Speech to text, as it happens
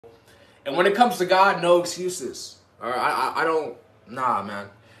And when it comes to God, no excuses. All right, I don't. Nah, man.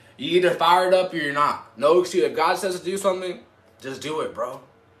 You either fired up or you're not. No excuse. If God says to do something, just do it, bro.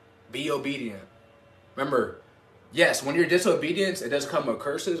 Be obedient. Remember, yes, when you're disobedient, it does come with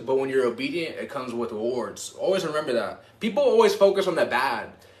curses, but when you're obedient, it comes with rewards. Always remember that. People always focus on the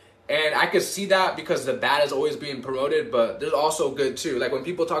bad. And I could see that because the bad is always being promoted, but there's also good too. Like when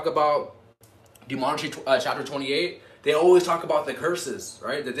people talk about Deuteronomy chapter 28, they always talk about the curses,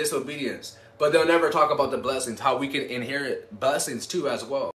 right? The disobedience. But they'll never talk about the blessings, how we can inherit blessings too as well.